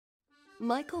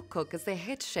Michael Cook is the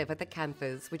head chef at the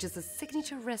Campers, which is a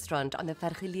signature restaurant on the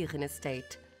Vergelegen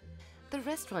estate. The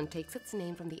restaurant takes its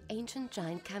name from the ancient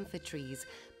giant camphor trees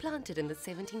planted in the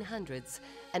 1700s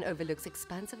and overlooks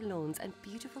expansive lawns and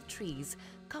beautiful trees,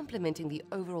 complementing the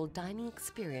overall dining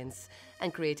experience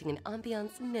and creating an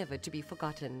ambiance never to be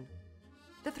forgotten.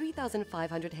 The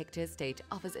 3,500-hectare estate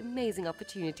offers amazing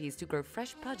opportunities to grow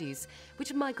fresh produce,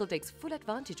 which Michael takes full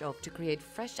advantage of to create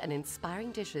fresh and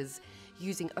inspiring dishes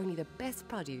using only the best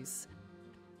produce.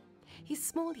 His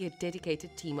small yet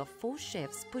dedicated team of 4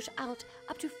 chefs push out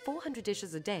up to 400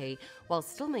 dishes a day while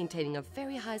still maintaining a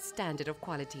very high standard of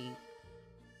quality.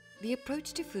 The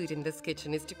approach to food in this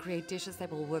kitchen is to create dishes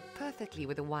that will work perfectly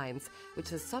with the wines which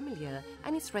the sommelier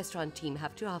and his restaurant team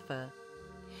have to offer.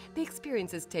 The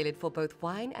experience is tailored for both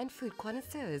wine and food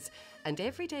connoisseurs and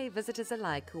everyday visitors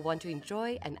alike who want to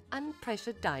enjoy an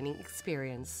unpressured dining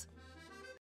experience.